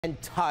And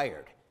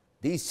tired.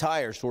 These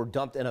tires were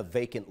dumped in a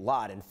vacant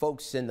lot, and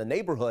folks in the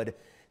neighborhood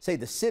say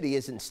the city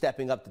isn't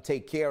stepping up to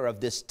take care of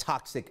this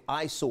toxic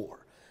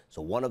eyesore.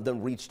 So one of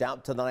them reached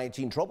out to the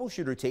 19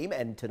 troubleshooter team,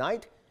 and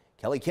tonight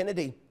Kelly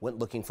Kennedy went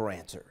looking for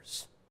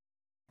answers.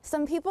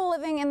 Some people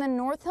living in the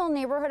North Hill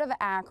neighborhood of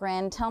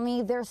Akron tell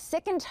me they're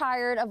sick and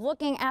tired of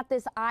looking at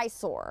this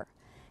eyesore.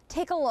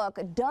 Take a look,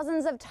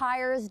 dozens of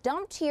tires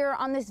dumped here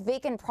on this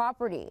vacant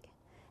property.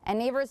 And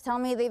neighbors tell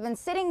me they've been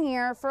sitting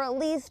here for at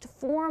least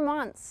 4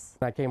 months.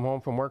 I came home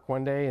from work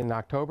one day in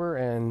October,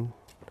 and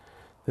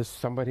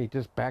somebody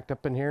just backed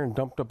up in here and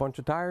dumped a bunch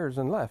of tires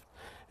and left.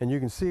 And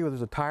you can see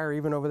there's a tire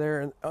even over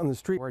there on the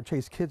street where I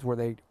chased kids,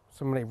 where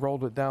somebody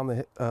rolled it down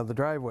the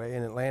driveway,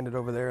 and it landed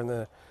over there,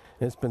 and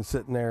it's been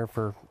sitting there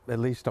for at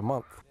least a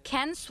month.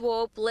 Ken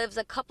Swope lives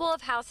a couple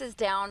of houses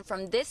down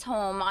from this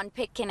home on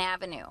Pitkin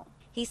Avenue.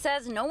 He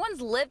says no one's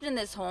lived in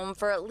this home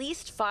for at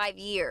least 5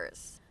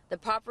 years. The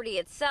property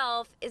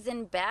itself is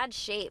in bad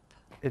shape.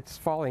 It's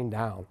falling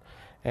down,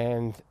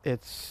 and I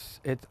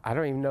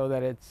don't even know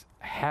that it's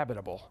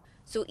habitable.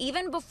 So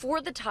even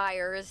before the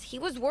tires, he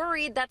was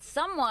worried that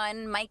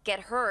someone might get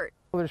hurt.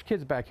 Well, there's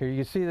kids back here.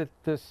 You see that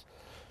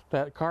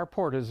that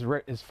carport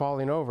is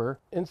falling over.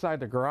 Inside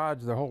the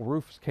garage, the whole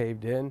roof's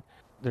caved in.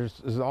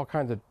 There's all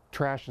kinds of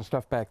trash and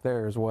stuff back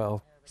there as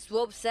well.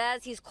 Swope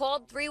says he's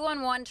called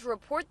 311 to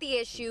report the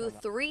issue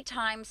 3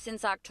 times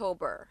since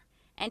October.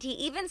 And he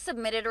even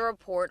submitted a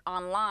report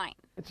online.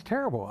 It's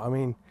terrible. I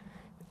mean,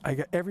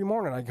 every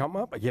morning I come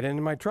up, I get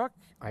into my truck,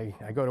 I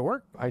go to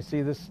work, I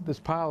see this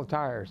pile of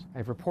tires.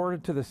 I've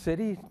reported to the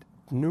city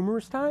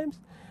numerous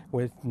times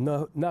with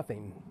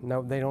nothing.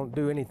 No, they don't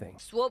do anything.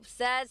 Swope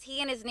says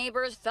he and his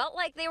neighbors felt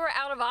like they were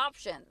out of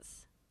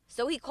options.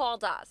 So he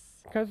called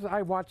us. Because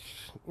I watch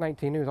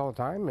 19 News all the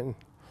time, and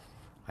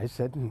I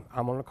said,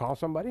 I'm going to call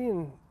somebody,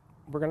 and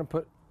we're going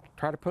to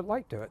try to put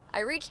light to it.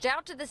 I reached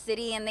out to the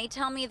city, and they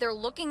tell me they're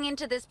looking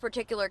into this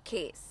particular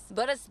case.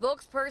 But a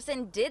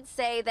spokesperson did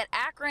say that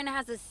Akron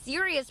has a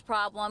serious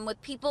problem with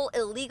people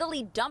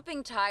illegally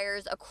dumping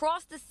tires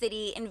across the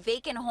city in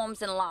vacant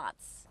homes and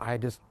lots. I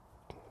just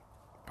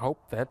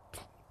hope that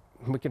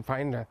we can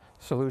find a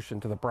solution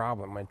to the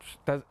problem.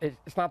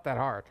 It's not that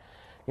hard.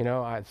 You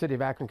know, the city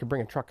of Akron could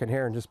bring a truck in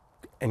here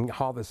and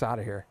haul this out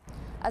of here.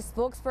 A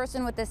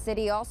spokesperson with the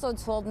city also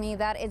told me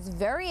that it's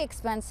very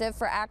expensive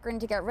for Akron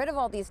to get rid of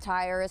all these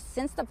tires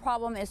since the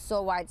problem is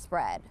so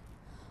widespread.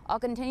 I'll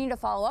continue to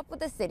follow up with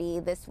the city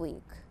this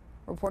week.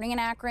 Reporting in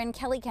Akron,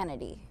 Kelly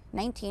Kennedy,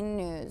 19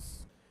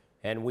 News.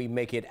 And we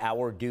make it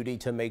our duty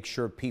to make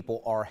sure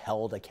people are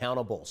held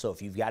accountable. So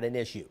if you've got an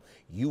issue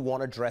you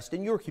want addressed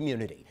in your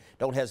community,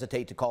 don't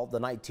hesitate to call the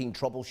 19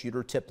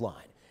 Troubleshooter tip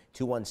line,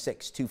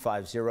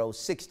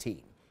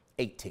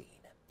 216-250-1618.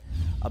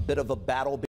 A bit of a battle